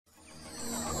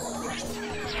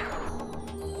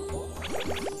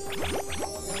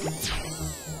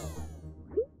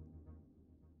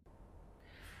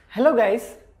Hello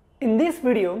guys, in this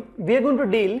video we are going to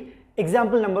deal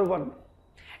example number 1.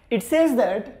 It says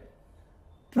that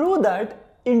prove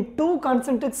that in two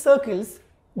concentric circles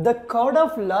the chord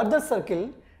of larger circle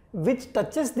which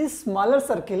touches the smaller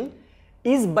circle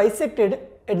is bisected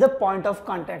at the point of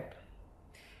contact.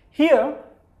 Here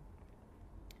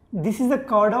this is the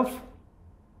chord of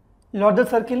larger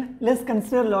circle. Let's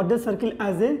consider larger circle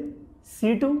as a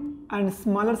C2 and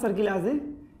smaller circle as a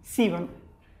C1.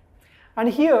 And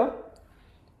here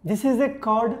this is a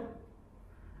chord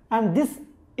and this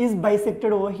is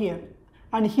bisected over here,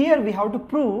 and here we have to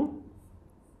prove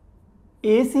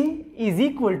AC is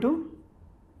equal to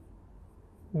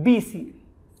BC.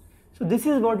 So this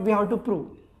is what we have to prove.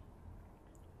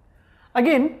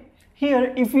 Again,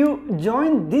 here if you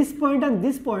join this point and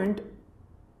this point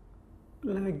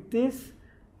like this,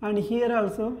 and here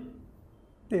also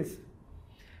this.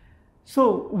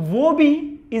 So OB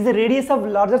is the radius of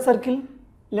larger circle.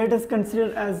 Let us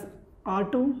consider as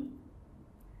R2,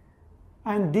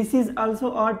 and this is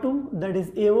also R2, that is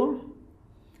AO,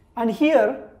 and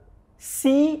here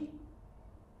CO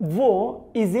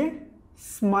is a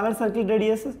smaller circle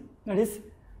radius, that is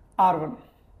R1,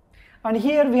 and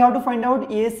here we have to find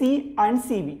out AC and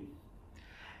CB.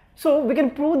 So we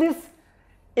can prove this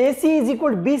AC is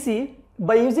equal to BC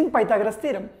by using Pythagoras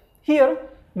theorem. Here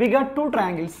we got two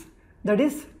triangles, that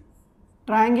is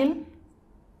triangle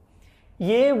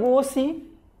AOC,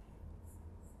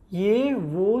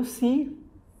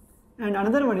 and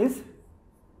another one is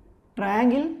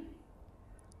triangle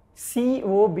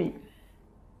COB.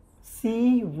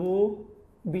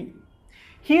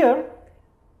 Here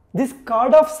this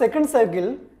chord of second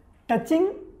circle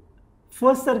touching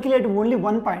first circle at only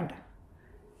one point.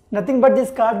 Nothing but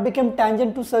this chord became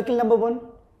tangent to circle number 1,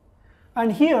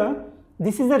 and here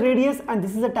this is the radius and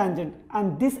this is the tangent,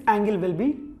 and this angle will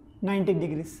be 90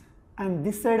 degrees, and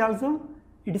this side also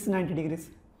it is 90 degrees.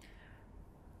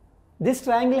 This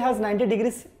triangle has 90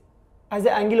 degrees as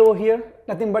the angle over here,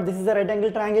 nothing but this is a right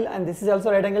angle triangle and this is also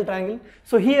right angle triangle.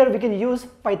 So here we can use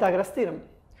Pythagoras theorem.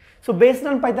 So based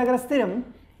on Pythagoras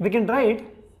theorem we can write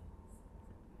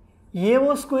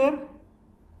AO square,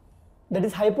 that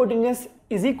is hypotenuse,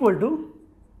 is equal to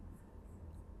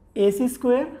AC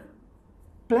square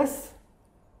plus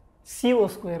CO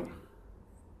square.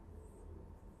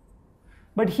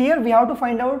 But here we have to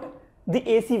find out the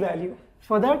AC value.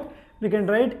 For that we can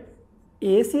write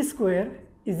AC square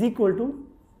is equal to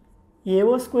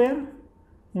AO square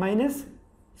minus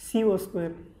CO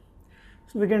square.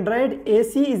 So we can write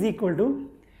AC is equal to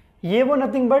AO,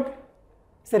 nothing but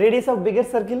it's the radius of bigger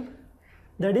circle,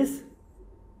 that is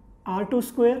R2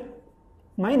 square,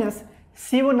 minus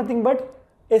CO, nothing but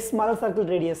a smaller circle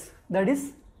radius, that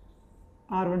is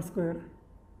R1 square.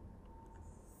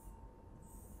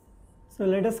 So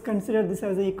let us consider this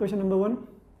as the equation number 1.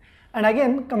 And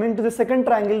again coming to the second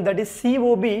triangle, that is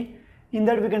COB, in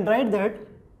that we can write that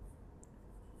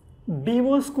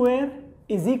BO square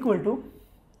is equal to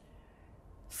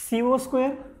CO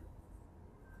square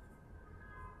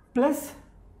plus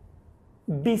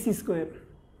BC square.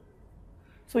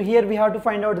 So here we have to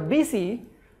find out BC.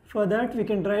 For that we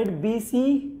can write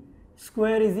BC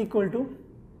square is equal to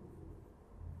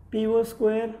PO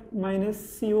square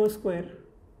minus CO square.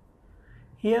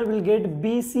 Here we'll get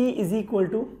BC is equal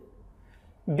to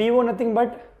BO, nothing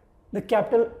but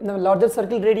the larger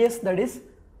circle radius, that is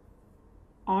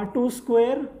R2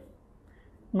 square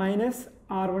minus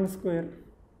R1 square.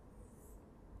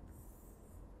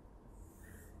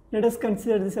 Let us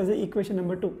consider this as a equation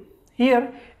number 2.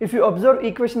 Here if you observe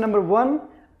equation number 1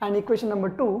 and equation number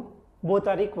 2, both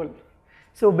are equal.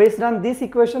 So based on this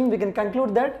equation we can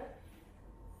conclude that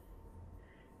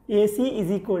AC is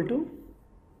equal to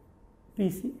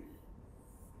BC.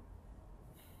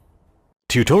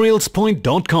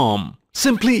 TutorialsPoint.com.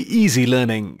 Simply easy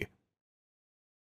learning.